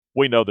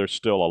We know there's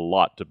still a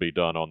lot to be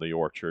done on the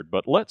orchard,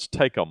 but let's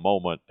take a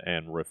moment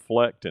and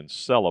reflect and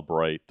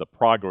celebrate the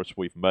progress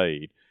we've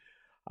made.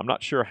 I'm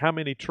not sure how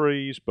many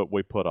trees, but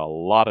we put a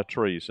lot of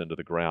trees into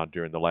the ground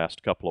during the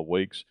last couple of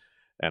weeks,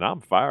 and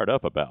I'm fired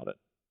up about it.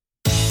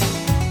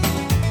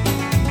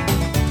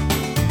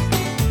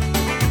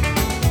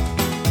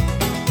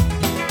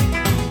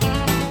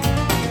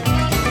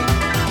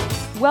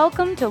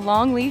 Welcome to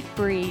Longleaf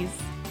Breeze.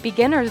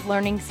 Beginners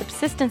learning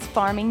subsistence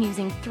farming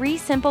using 3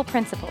 simple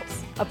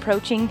principles,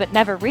 approaching but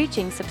never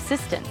reaching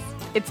subsistence.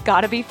 It's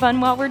gotta be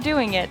fun while we're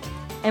doing it.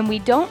 And we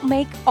don't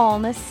make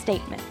allness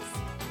statements.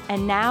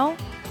 And now,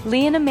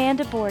 Lee and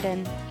Amanda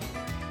Borden.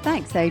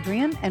 Thanks,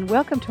 Adrian, and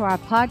welcome to our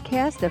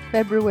podcast of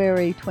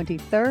February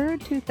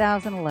 23rd,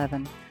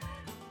 2011.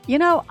 You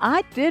know,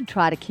 I did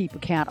try to keep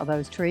account of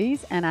those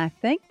trees, and I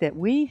think that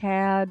we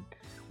have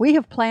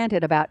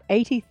planted about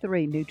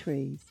 83 new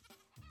trees.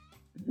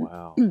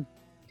 Wow.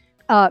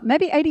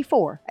 Maybe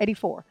 84.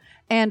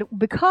 And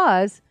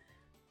because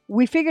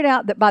we figured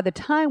out that by the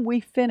time we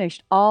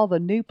finished all the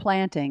new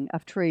planting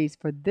of trees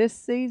for this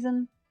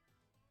season,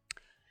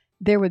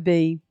 there would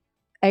be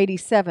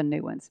 87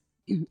 new ones.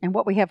 And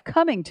what we have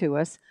coming to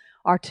us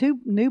are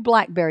 2 new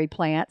blackberry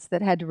plants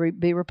that had to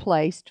be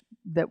replaced,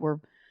 that were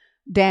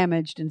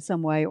damaged in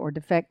some way or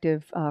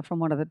defective from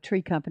one of the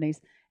tree companies.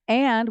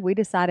 And we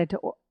decided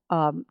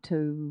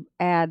to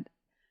add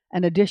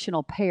an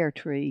additional pear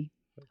tree.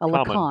 A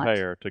common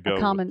pear to go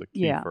with the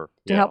kefir.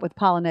 To help with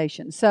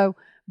pollination. So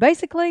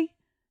basically,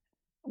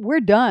 we're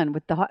done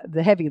with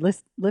the heavy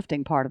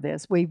lifting part of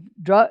this.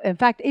 In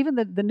fact, even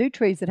the new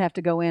trees that have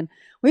to go in,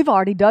 we've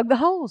already dug the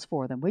holes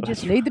for them. We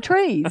just need the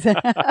trees.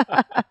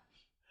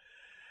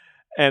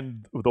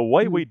 And the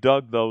way we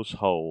dug those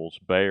holes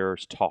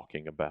bears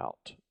talking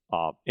about.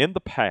 In the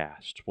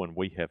past, when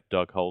we have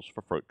dug holes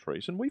for fruit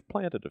trees, and we've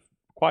planted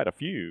quite a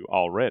few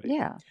already.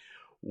 Yeah.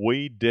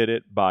 We did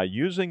it by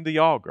using the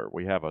auger.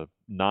 We have a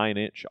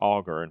 9-inch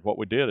auger, and what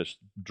we did is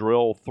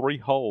drill 3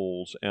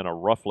 holes in a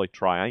roughly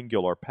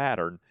triangular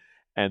pattern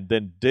and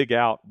then dig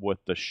out with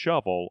the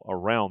shovel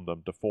around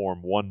them to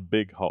form one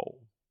big hole,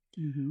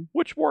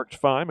 which worked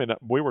fine, and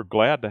we were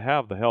glad to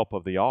have the help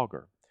of the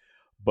auger.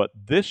 But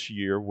this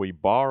year, we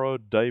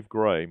borrowed Dave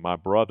Gray, my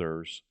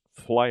brother's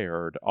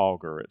flared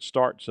auger. It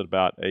starts at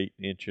about 8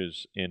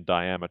 inches in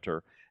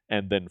diameter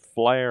and then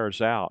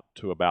flares out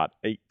to about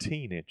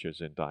 18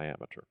 inches in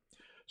diameter.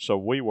 So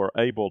we were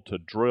able to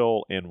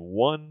drill in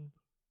one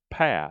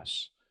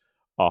pass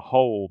a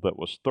hole that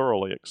was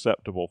thoroughly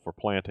acceptable for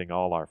planting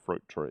all our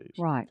fruit trees.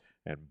 Right.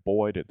 And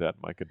boy, did that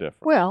make a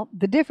difference. Well,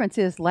 the difference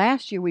is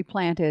last year we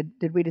planted,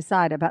 did we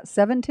decide, about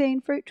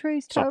 17 fruit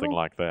trees total? Something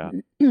like that.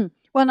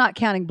 Well, not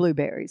counting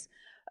blueberries.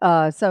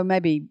 So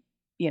maybe,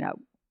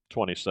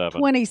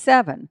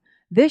 27.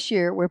 This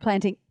year, we're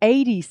planting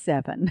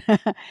 87.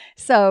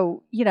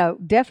 So,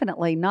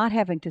 definitely not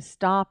having to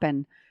stop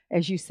and,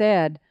 as you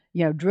said,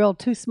 drill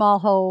 2 small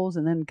holes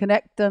and then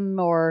connect them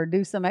or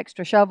do some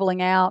extra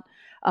shoveling out.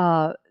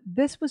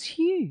 This was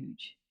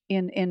huge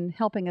in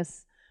helping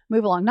us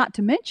move along. Not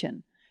to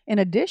mention, in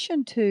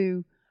addition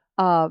to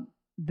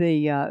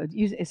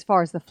as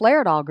far as the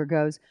flared auger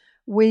goes,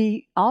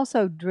 we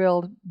also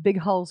drilled big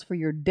holes for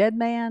your dead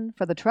man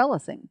for the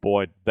trellising.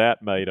 Boy,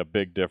 that made a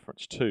big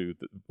difference, too.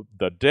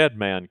 The dead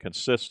man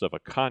consists of a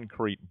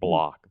concrete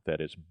block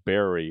that is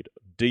buried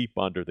deep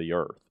under the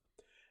earth.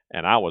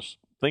 And I was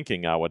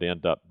thinking I would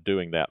end up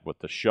doing that with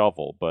the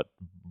shovel, but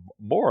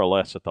more or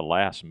less at the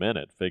last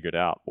minute figured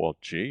out, well,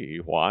 gee,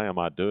 why am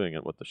I doing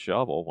it with the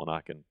shovel when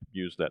I can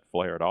use that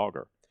flared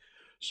auger?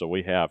 So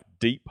we have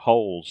deep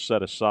holes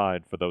set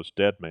aside for those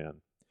dead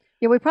men.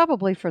 Yeah, we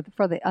probably, for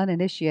the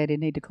uninitiated,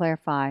 need to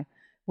clarify,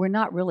 we're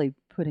not really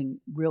putting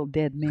real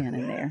dead men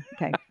in there.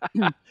 Okay.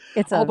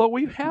 Although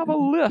we have a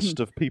list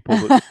of people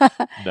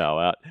that...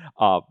 No,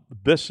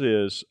 this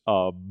is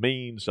a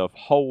means of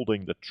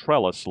holding the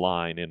trellis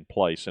line in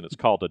place, and it's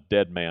called a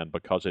dead man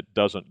because it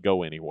doesn't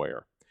go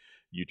anywhere.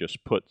 You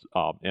just put,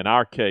 in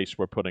our case,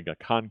 we're putting a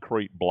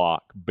concrete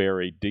block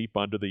buried deep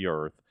under the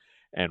earth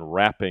and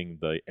wrapping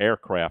the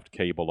aircraft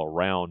cable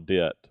around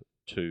it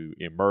to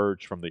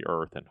emerge from the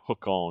earth and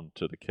hook on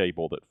to the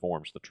cable that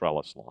forms the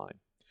trellis line.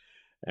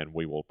 And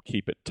we will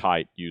keep it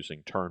tight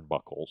using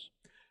turnbuckles,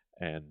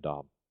 and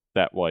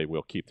that way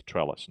we'll keep the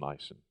trellis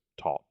nice and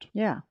taut.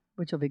 Yeah,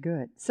 which will be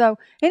good. So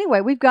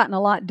anyway, we've gotten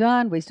a lot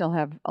done. We still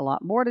have a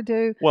lot more to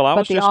do. Well, I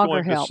was the just auger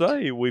going helped. to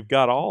say, we've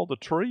got all the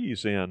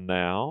trees in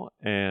now,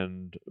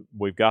 and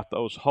we've got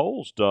those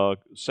holes dug.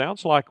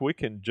 Sounds like we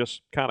can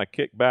just kind of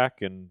kick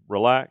back and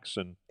relax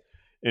and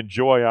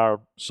enjoy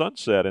our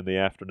sunset in the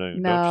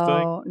afternoon, don't you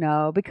think?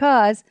 No,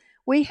 because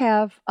we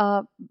have,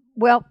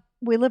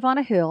 we live on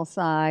a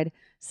hillside,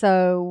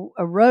 so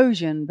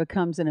erosion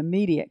becomes an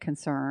immediate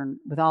concern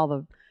with all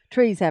the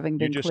trees having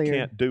been cleared. You just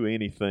can't do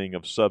anything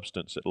of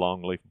substance at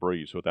Longleaf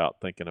Breeze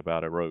without thinking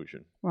about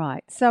erosion.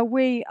 Right. So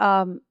we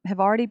have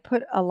already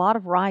put a lot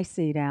of rye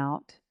seed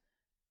out,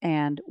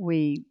 and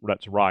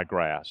That's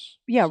ryegrass.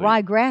 Yeah, seed.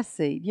 ryegrass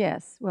seed,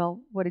 yes.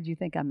 Well, what did you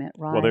think I meant,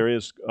 rye? Well, there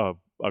is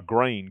a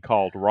grain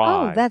called Oh,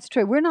 rye. that's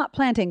true. We're not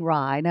planting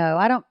rye. No,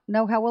 I don't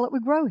know how well it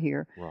would grow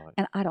here. Right.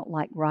 And I don't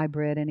like rye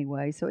bread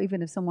anyway. So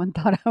even if someone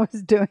thought I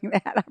was doing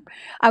that,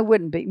 I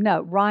wouldn't be.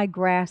 No, rye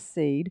grass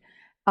seed.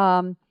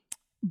 Um,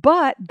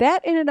 but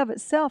that in and of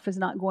itself is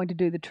not going to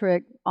do the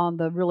trick on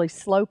the really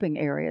sloping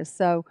areas.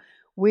 So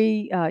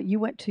you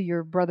went to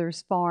your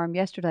brother's farm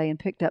yesterday and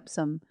picked up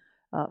some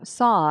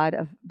sod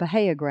of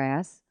Bahia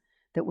grass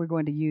that we're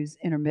going to use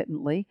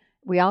intermittently.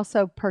 We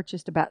also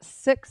purchased about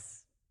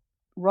 6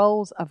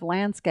 rolls of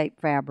landscape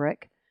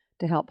fabric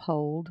to help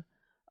hold,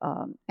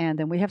 and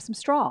then we have some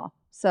straw.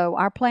 So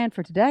our plan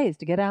for today is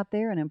to get out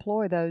there and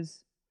employ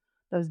those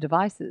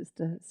devices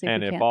to see if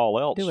And we if can't all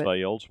else do it.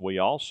 fails, we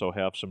also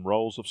have some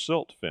rolls of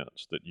silt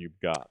fence that you've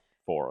got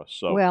for us.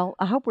 So Well,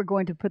 I hope we're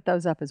going to put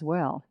those up as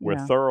well. we're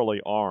Yeah.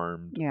 thoroughly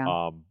armed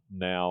Yeah.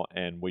 now,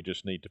 and we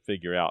just need to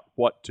figure out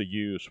what to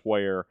use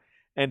where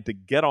and to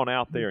get on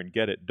out there and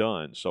get it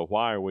done. So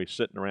why are we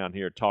sitting around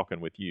here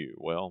talking with you?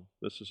 Well,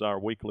 this is our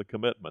weekly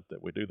commitment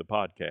that we do the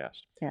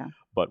podcast. Yeah.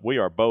 But we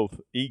are both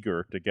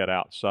eager to get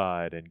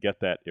outside and get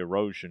that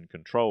erosion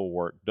control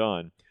work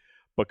done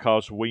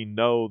because we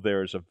know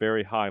there's a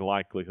very high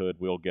likelihood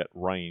we'll get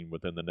rain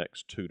within the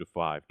next 2 to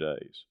 5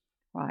 days.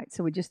 Right.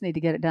 So we just need to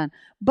get it done.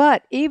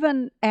 But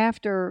even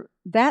after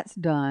that's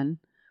done,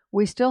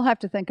 we still have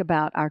to think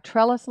about our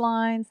trellis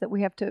lines that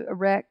we have to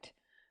erect.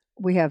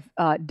 We have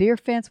deer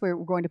fence. We're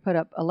going to put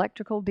up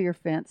electrical deer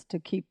fence to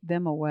keep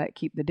them away,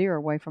 keep the deer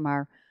away from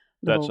our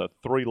That's little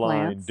a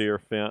 3-line plants. deer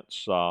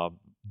fence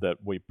that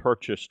we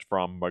purchased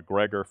from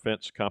McGregor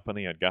Fence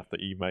Company. I got the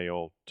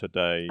email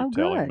today Oh,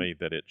 telling good. me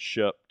that it's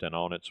shipped and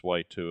on its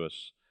way to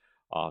us.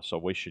 So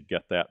we should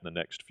get that in the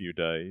next few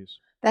days.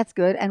 That's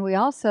good. And we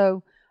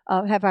also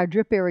have our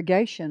drip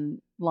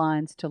irrigation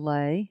lines to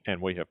lay.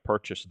 And we have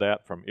purchased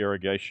that from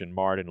Irrigation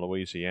Mart in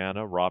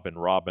Louisiana. Robin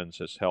Robbins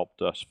has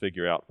helped us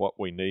figure out what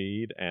we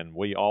need, and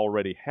we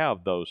already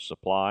have those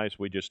supplies.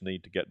 We just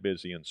need to get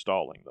busy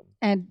installing them.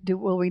 And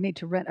will we need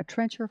to rent a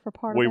trencher for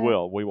part We of that?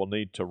 will. We will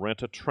need to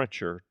rent a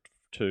trencher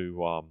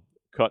to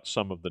cut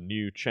some of the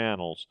new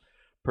channels,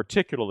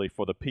 particularly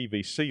for the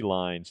PVC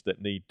lines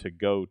that need to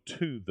go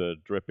to the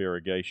drip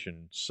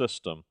irrigation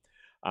system.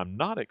 I'm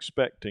not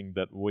expecting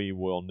that we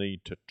will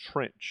need to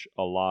trench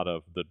a lot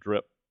of the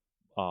drip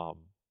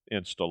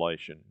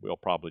installation. We'll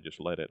probably just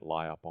let it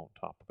lie up on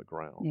top of the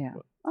ground. Yeah.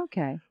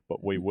 Okay.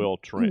 But we will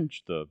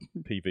trench the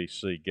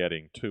PVC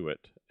getting to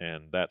it,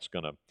 and that's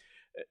going to,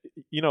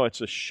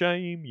 it's a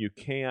shame you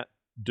can't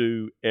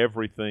do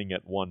everything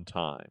at one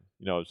time.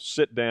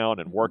 Sit down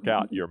and work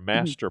out your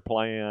master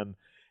plan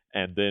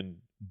and then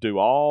do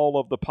all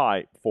of the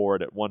pipe for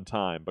it at one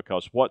time,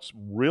 because what's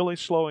really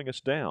slowing us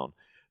down,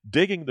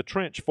 digging the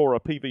trench for a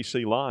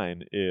PVC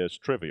line is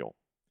trivial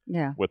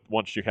Yeah.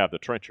 once you have the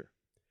trencher.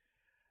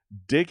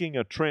 Digging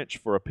a trench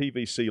for a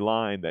PVC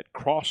line that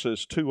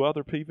crosses 2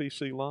 other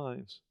PVC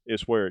lines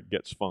is where it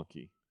gets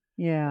funky.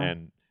 Yeah.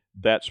 And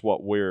that's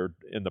what we're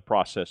in the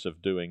process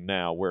of doing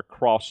now. We're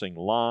crossing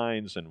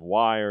lines and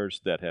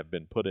wires that have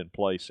been put in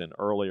place in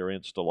earlier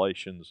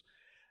installations,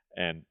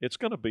 and it's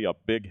going to be a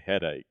big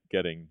headache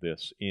getting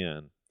this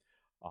in.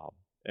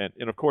 And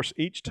of course,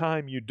 each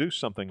time you do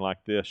something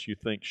like this, you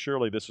think,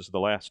 surely this is the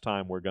last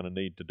time we're going to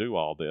need to do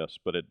all this,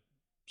 but it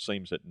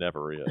seems it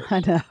never is.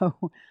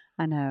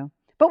 I know.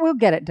 But we'll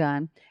get it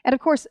done. And of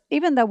course,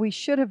 even though we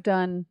should have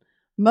done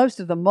most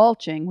of the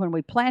mulching when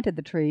we planted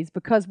the trees,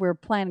 because we're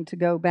planning to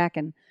go back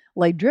and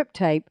lay drip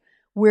tape,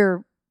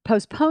 we're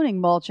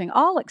postponing mulching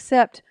all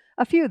except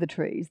a few of the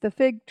trees, the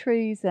fig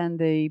trees and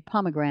the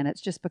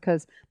pomegranates, just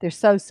because they're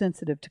so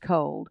sensitive to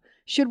cold.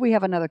 Should we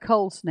have another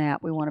cold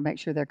snap, we want to make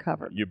sure they're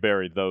covered. You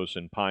buried those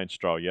in pine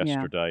straw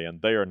yesterday,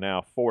 and they are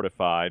now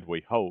fortified,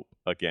 we hope,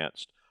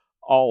 against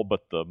all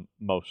but the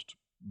most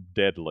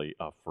deadly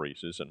of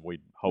freezes, and we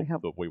hope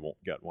that we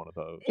won't get one of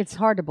those. It's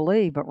hard to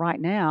believe, but right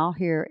now,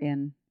 here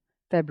in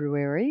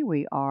February,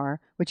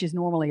 which is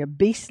normally a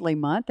beastly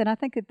month, and I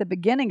think at the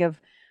beginning of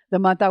the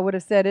month I would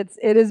have said it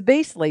is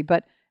beastly,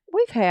 but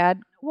we've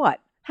had,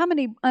 how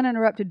many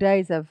uninterrupted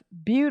days of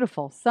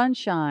beautiful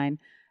sunshine.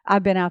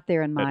 I've been out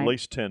there in my at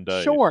least 10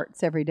 days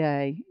shorts every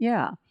day.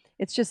 Yeah,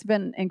 it's just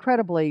been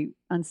incredibly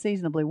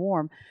unseasonably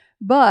warm,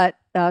 but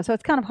so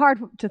it's kind of hard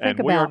to think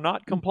and we about. are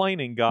not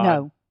complaining, God.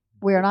 No,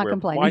 we are not We're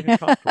complaining. quite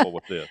comfortable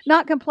with this.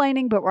 Not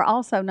complaining, but we're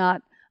also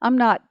not. I'm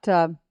not.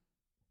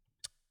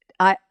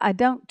 I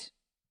don't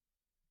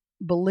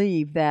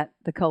believe that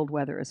the cold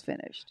weather is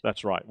finished.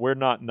 That's right. We're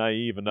not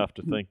naive enough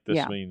to think this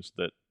Yeah. means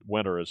that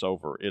winter is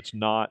over. It's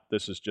not.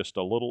 This is just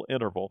a little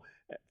interval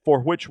for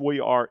which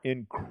we are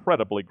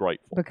incredibly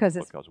grateful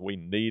Because we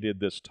needed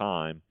this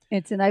time.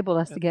 It's enabled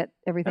us to get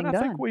everything And I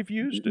done. think we've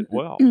used it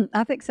well.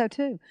 I think so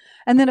too.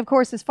 And then, of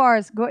course, as far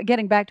as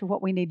getting back to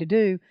what we need to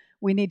do,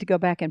 we need to go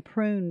back and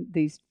prune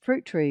these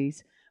fruit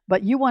trees.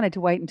 But you wanted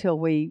to wait until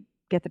we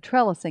get the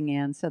trellising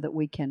in so that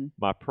we can.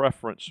 My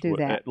preference, do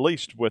that. at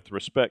least with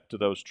respect to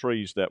those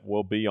trees that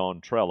will be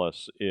on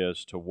trellis,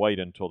 is to wait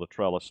until the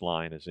trellis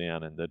line is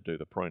in and then do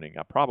the pruning.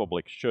 I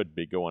probably should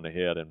be going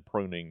ahead and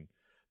pruning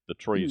the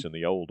trees in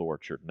the old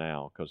orchard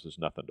now because there's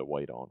nothing to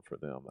wait on for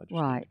them. I just need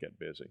Right. to get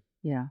busy.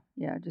 Yeah.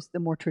 Yeah. Just the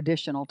more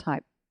traditional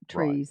type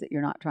Right. trees that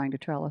you're not trying to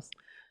trellis.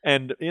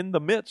 And in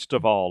the midst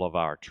of all of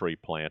our tree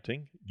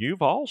planting,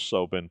 you've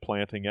also been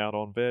planting out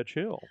on Veg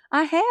Hill.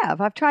 I have.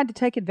 I've tried to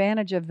take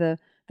advantage of the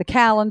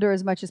calendar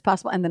as much as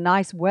possible and the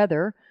nice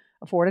weather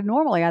afforded.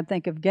 Normally, I'd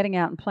think of getting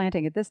out and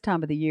planting at this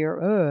time of the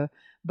year,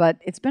 but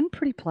it's been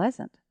pretty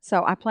pleasant.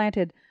 So I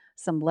planted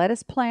some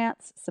lettuce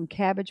plants, some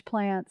cabbage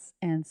plants,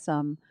 and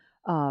some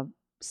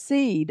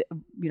seed,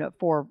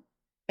 for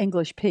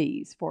English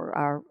peas, for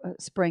our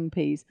spring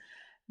peas.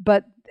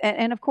 But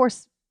and of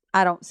course,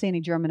 I don't see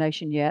any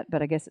germination yet,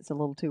 but I guess it's a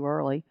little too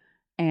early.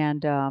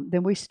 And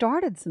then we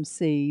started some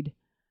seed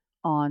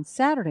on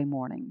Saturday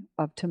morning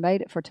of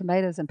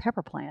tomatoes and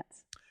pepper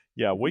plants.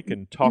 Yeah, we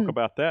can talk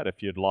about that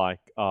if you'd like.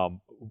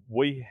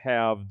 We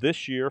have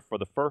this year, for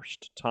the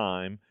first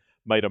time,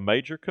 made a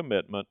major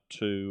commitment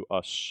to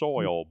a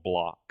soil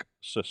block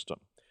system.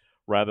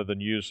 Rather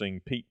than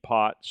using peat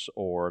pots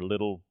or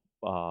little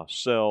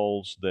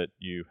cells that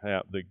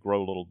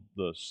grow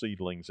the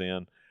seedlings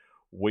in,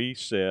 we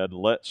said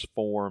let's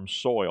form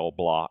soil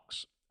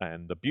blocks.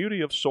 And the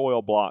beauty of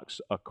soil blocks,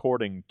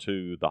 according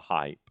to the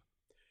hype,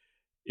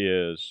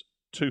 is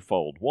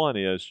twofold. One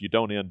is you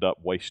don't end up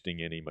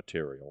wasting any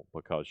material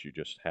because you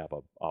just have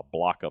a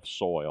block of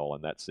soil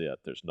and that's it.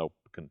 There's no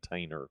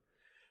container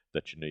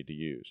that you need to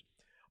use.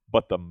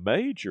 But the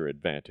major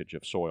advantage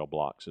of soil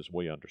blocks, as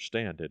we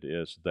understand it,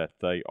 is that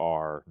they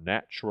are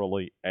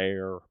naturally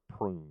air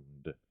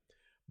pruned,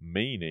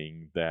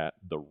 meaning that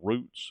the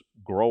roots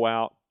grow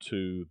out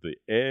to the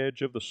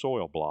edge of the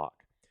soil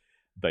block,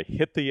 they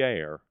hit the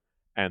air,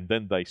 and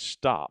then they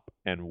stop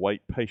and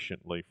wait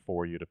patiently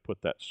for you to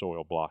put that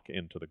soil block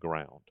into the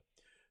ground.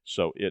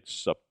 So it's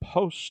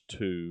supposed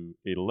to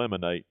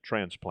eliminate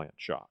transplant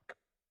shock.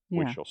 Yeah.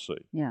 We shall see.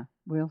 Yeah,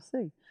 we'll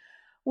see.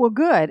 Well,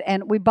 good.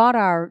 And we bought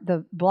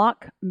the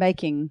block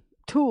making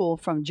tool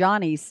from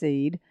Johnny's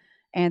Seed,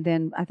 and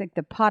then I think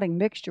the potting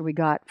mixture we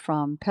got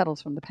from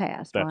Petals from the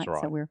Past. That's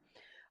right.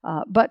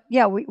 right.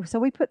 So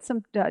we put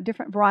some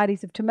different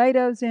varieties of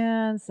tomatoes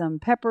in, some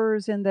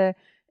peppers in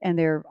and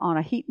they're on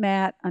a heat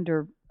mat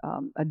under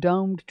a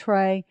domed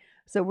tray.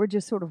 So we're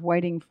just sort of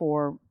waiting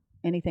for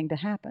anything to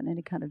happen,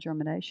 any kind of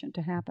germination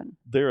to happen.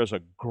 There is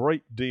a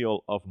great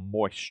deal of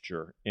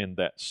moisture in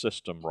that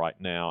system right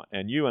now,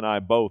 and you and I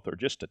both are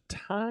just a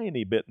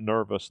tiny bit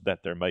nervous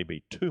that there may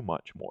be too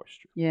much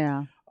moisture.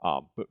 Yeah.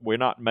 But we're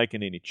not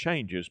making any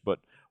changes, but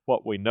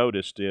what we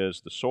noticed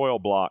is the soil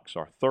blocks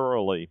are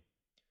thoroughly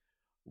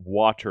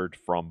watered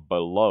from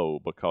below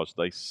because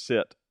they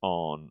sit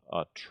on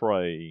a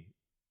tray,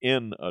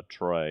 and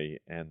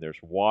there's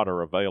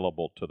water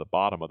available to the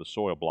bottom of the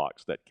soil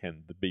blocks that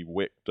can be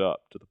wicked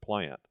up to the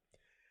plant.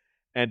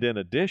 And in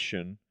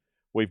addition,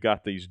 we've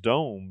got these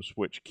domes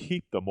which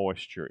keep the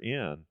moisture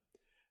in,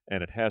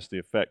 and it has the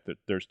effect that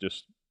there's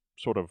just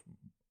sort of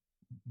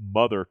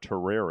mother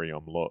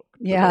terrarium look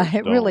to Yeah, those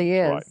it really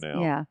domes is. right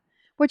now. Yeah.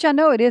 Which I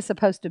know it is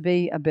supposed to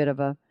be a bit of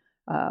a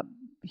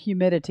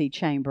humidity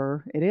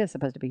chamber. It is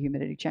supposed to be a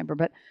humidity chamber,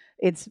 but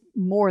it's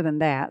more than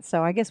that.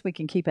 So I guess we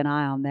can keep an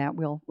eye on that.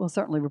 We'll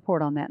certainly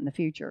report on that in the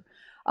future.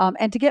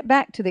 And to get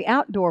back to the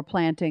outdoor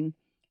planting,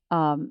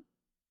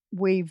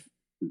 we've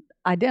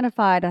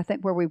identified, I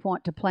think, where we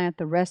want to plant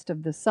the rest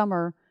of the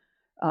summer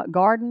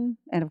garden,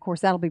 and of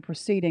course that'll be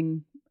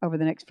proceeding over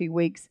the next few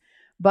weeks.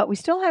 But we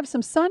still have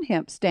some sun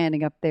hemp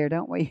standing up there,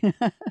 don't we?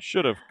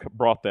 Should have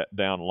brought that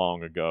down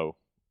long ago.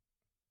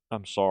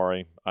 I'm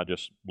sorry. I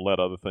just let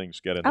other things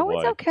get in the way.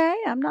 It's okay.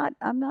 I'm not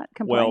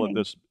complaining.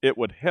 Well, it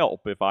would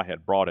help if I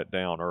had brought it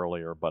down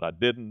earlier, but I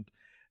didn't.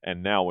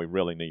 And now we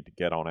really need to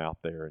get on out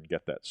there and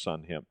get that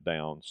sun hemp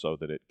down so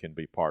that it can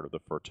be part of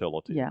the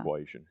fertility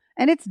equation.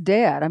 And it's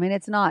dead. I mean,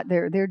 it's not.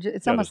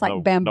 It's almost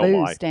like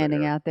bamboo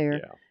standing out there,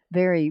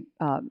 very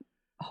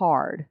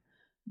hard.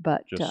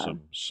 But just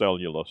some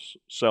cellulose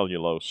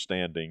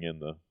standing in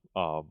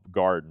the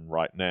garden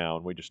right now,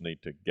 and we just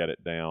need to get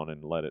it down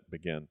and let it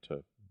begin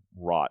to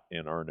rot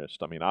in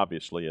earnest. I mean,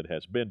 obviously it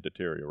has been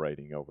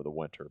deteriorating over the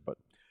winter, but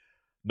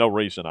no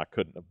reason I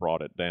couldn't have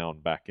brought it down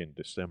back in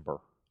December.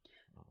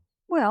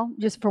 Well,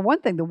 just for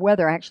one thing, the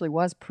weather actually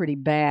was pretty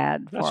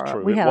bad. That's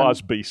true. It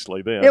was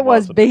beastly then. It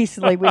was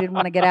beastly. We didn't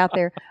want to get out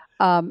there.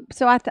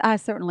 So I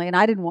certainly, and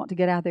I didn't want to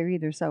get out there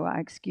either, so I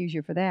excuse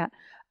you for that.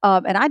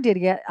 And I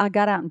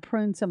got out and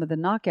pruned some of the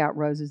knockout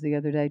roses the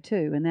other day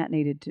too, and that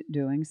needed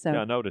doing. So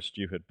yeah, I noticed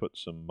you had put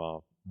some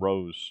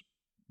rose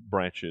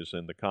branches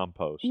in the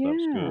compost. Yeah, that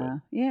was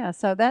good. Yeah,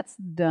 so that's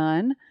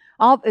done.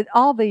 All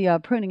the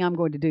pruning I'm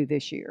going to do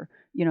this year.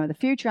 In the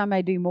future I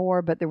may do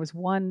more, but there was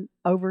one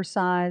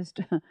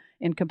oversized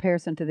in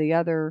comparison to the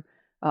other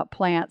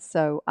plants,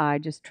 so I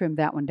just trimmed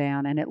that one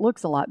down, and it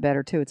looks a lot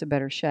better too. It's a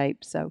better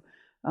shape, so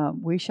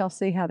we shall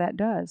see how that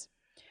does.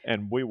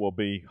 And we will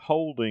be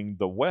holding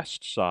the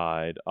west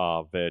side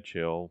of Veg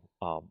Hill,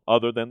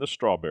 other than the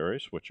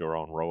strawberries, which are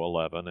on row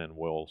 11, and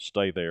we'll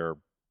stay there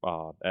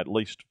at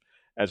least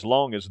as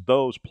long as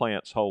those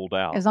plants hold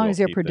out. As long we'll as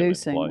they're keep them in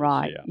producing, place.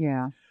 right?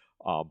 Yeah.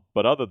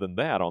 But other than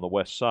that, on the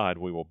west side,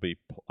 we will be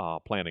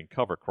planting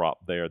cover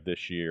crop there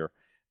this year.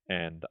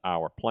 And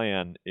our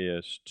plan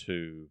is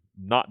to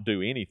not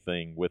do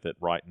anything with it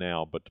right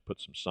now, but to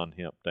put some sun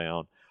hemp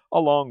down,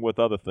 along with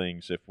other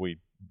things if we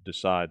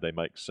decide they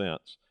make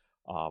sense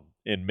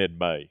in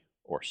mid-May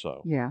or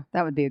so. Yeah,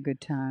 that would be a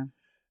good time.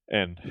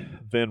 And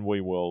then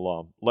we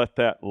will let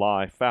that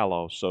lie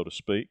fallow, so to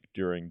speak,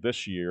 during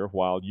this year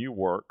while you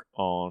work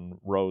on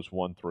rows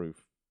 1 through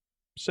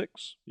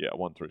 6. Yeah,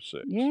 1 through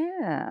 6.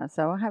 Yeah,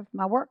 so I have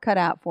my work cut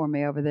out for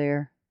me over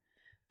there.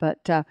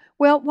 But,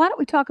 well, why don't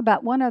we talk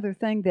about one other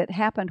thing that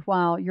happened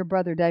while your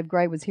brother Dave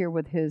Gray was here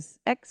with his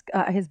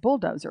his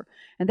bulldozer,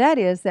 and that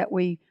is that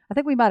I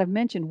think we might have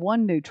mentioned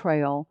one new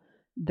trail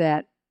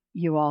that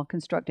you all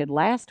constructed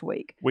last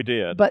week. We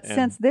did. But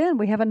since then,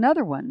 we have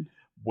another one.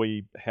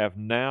 We have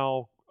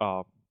now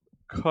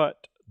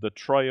cut the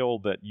trail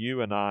that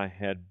you and I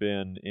had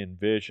been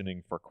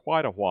envisioning for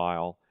quite a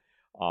while.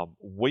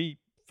 We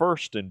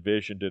first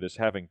envisioned it as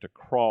having to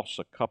cross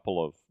a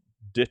couple of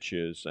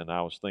ditches, and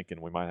I was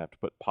thinking we might have to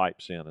put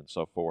pipes in and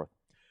so forth.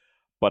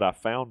 But I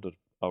found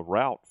a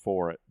route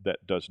for it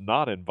that does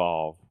not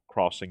involve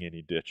crossing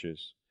any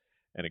ditches,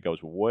 and it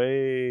goes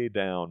way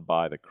down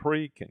by the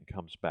creek and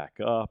comes back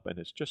up, and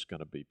it's just going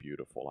to be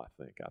beautiful, I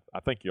think.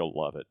 I think you'll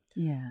love it.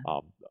 Yeah.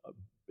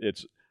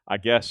 It's, I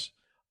guess,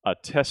 a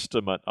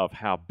testament of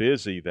how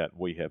busy that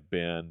we have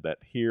been, that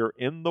here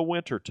in the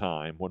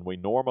wintertime, when we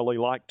normally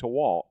like to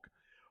walk,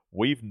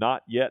 we've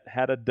not yet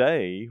had a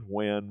day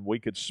when we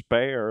could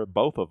spare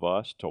both of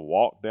us to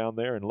walk down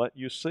there and let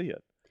you see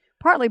it.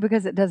 Partly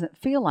because it doesn't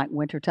feel like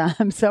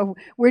wintertime, so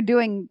we're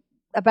doing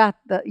about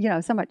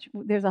so much.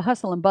 There's a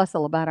hustle and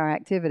bustle about our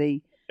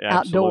activity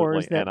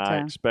outdoors. Absolutely, and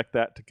I expect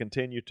that to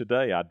continue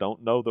today. I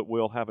don't know that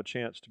we'll have a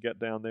chance to get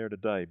down there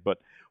today, but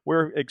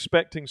we're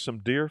expecting some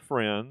dear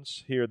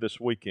friends here this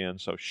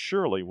weekend, so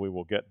surely we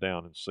will get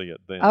down and see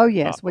it then. Oh,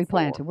 yes, we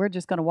plan to. We're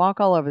just going to walk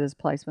all over this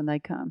place when they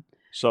come.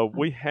 So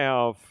we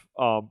have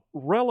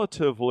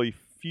relatively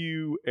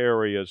few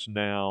areas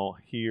now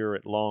here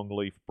at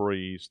Longleaf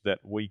Breeze that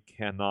we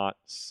cannot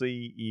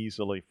see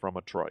easily from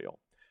a trail.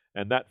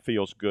 And that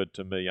feels good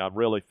to me. I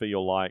really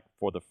feel like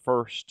for the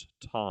first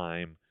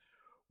time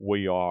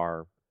we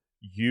are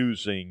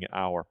using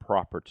our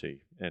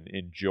property and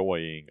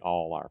enjoying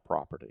all our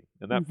property.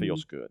 And that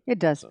feels good. It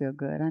does feel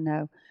good, I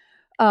know.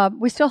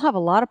 We still have a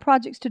lot of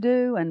projects to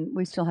do, and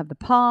we still have the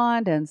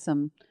pond and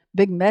some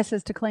big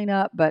messes to clean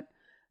up, but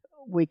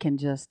we can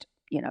just,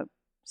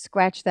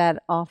 scratch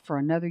that off for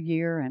another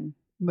year and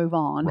move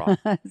on. Right.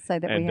 Say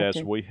that and we have as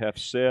to. we have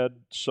said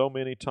so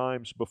many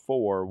times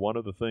before, one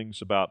of the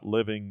things about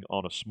living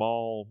on a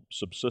small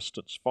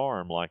subsistence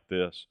farm like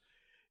this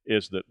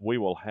is that we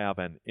will have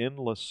an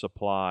endless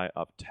supply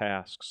of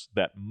tasks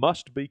that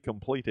must be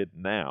completed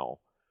now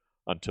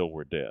until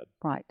we're dead.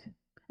 Right.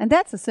 And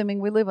that's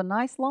assuming we live a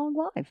nice long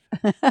life.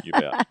 You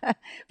bet.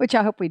 Which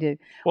I hope we do.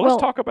 Well,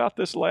 let's talk about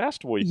this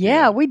last weekend.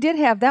 Yeah, we did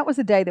that was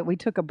a day that we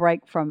took a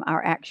break from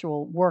our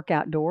actual work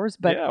outdoors.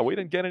 But yeah, we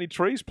didn't get any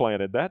trees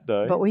planted that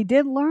day. But we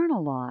did learn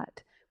a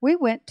lot. We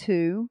went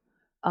to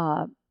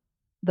the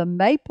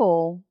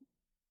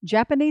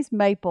Japanese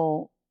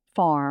maple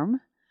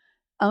farm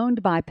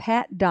owned by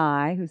Pat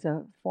Dye, who's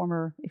a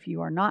former, if you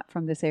are not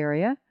from this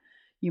area,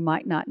 you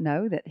might not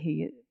know that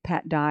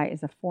Pat Dye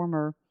is a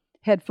former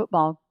head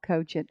football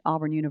coach at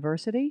Auburn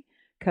University,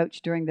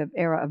 coached during the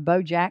era of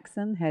Bo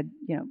Jackson, had,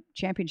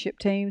 championship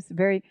teams,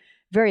 very,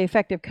 very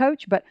effective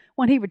coach. But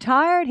when he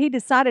retired, he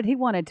decided he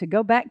wanted to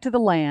go back to the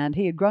land.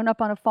 He had grown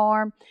up on a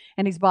farm,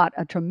 and he's bought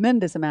a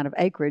tremendous amount of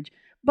acreage.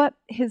 But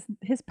his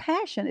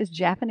passion is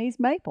Japanese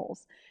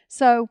maples.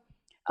 So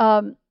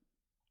I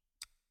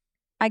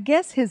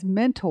guess his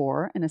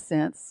mentor, in a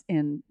sense,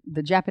 in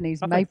the Japanese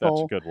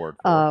maple that's a good word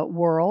for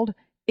world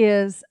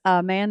is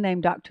a man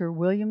named Dr.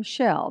 William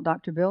Shell,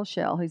 Dr. Bill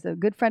Shell. He's a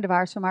good friend of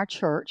ours from our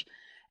church.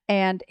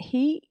 And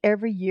he,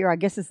 every year, I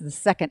guess this is the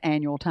second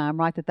annual time,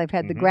 right, that they've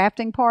had the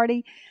grafting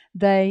party.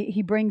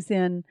 He brings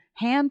in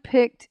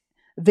hand-picked,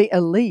 the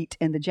elite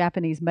in the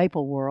Japanese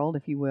maple world,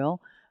 if you will,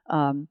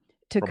 to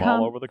from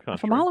come all over the country.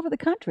 From all over the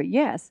country,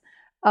 yes,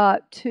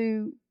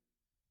 to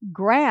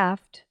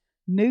graft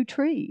new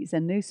trees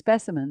and new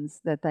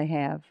specimens that they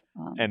have.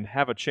 And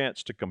have a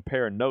chance to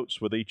compare notes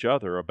with each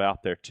other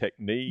about their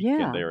technique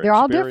and their they're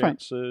all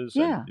different. experiences.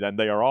 Yeah. And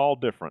they are all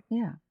different.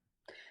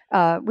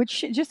 Yeah.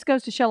 Which just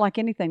goes to show, like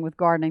anything with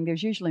gardening,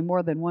 there's usually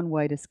more than one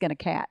way to skin a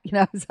cat,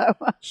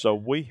 So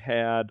we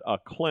had a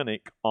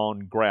clinic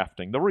on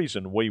grafting. The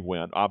reason we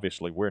went,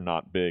 obviously we're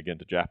not big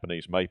into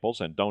Japanese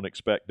maples and don't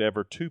expect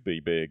ever to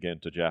be big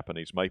into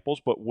Japanese maples,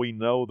 but we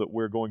know that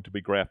we're going to be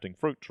grafting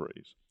fruit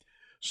trees.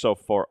 So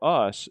for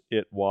us,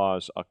 it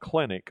was a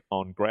clinic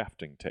on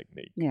grafting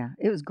technique. Yeah,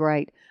 it was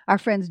great. Our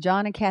friends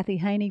John and Kathy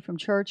Haney from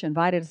church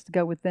invited us to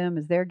go with them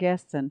as their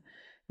guests, and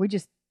we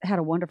just had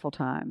a wonderful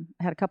time.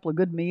 Had a couple of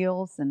good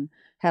meals and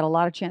had a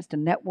lot of chance to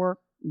network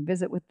and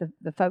visit with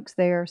the folks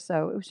there.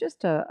 So it was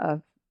just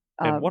a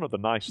And one of the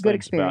nice good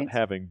things about experience.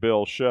 having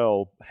Bill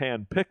Shell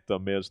hand-pick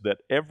them is that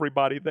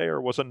everybody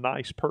there was a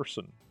nice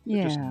person.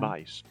 They're just Yeah.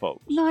 nice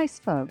folks. Nice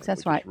folks,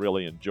 that's We right. just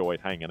really enjoyed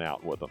hanging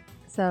out with them.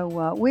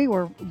 So we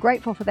were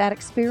grateful for that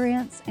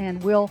experience,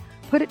 and we'll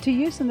put it to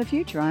use in the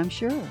future, I'm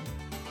sure.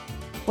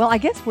 Well, I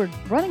guess we're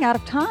running out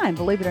of time,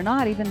 believe it or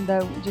not, even though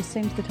it just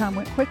seems the time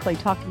went quickly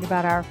talking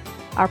about our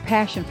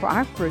passion for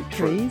our fruit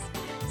trees.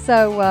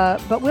 So,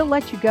 but we'll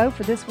let you go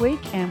for this week,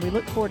 and we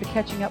look forward to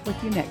catching up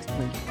with you next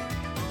week.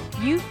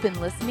 You've been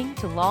listening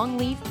to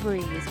Longleaf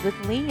Breeze with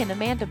Lee and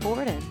Amanda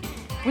Borden.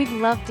 We'd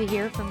love to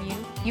hear from you.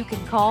 You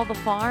can call the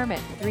farm at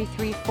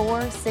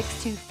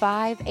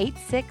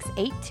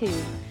 334-625-8682.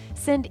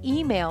 Send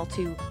email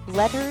to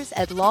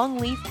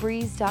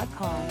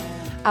letters@longleafbreeze.com.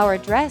 Our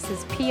address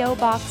is P.O.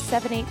 Box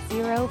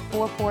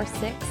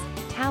 780446,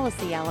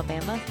 Tallahassee,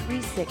 Alabama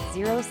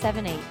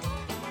 36078.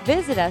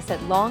 Visit us at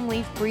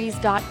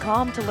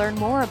longleafbreeze.com to learn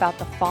more about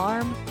the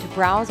farm, to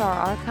browse our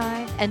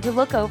archive, and to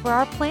look over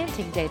our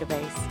planting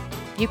database.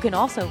 You can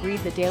also read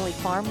the daily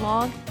farm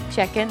log,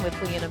 check in with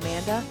Lee and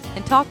Amanda,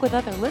 and talk with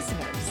other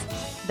listeners.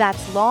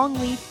 That's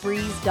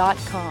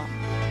longleafbreeze.com.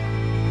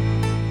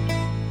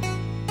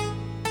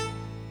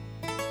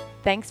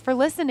 Thanks for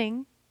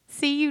listening.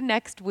 See you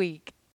next week.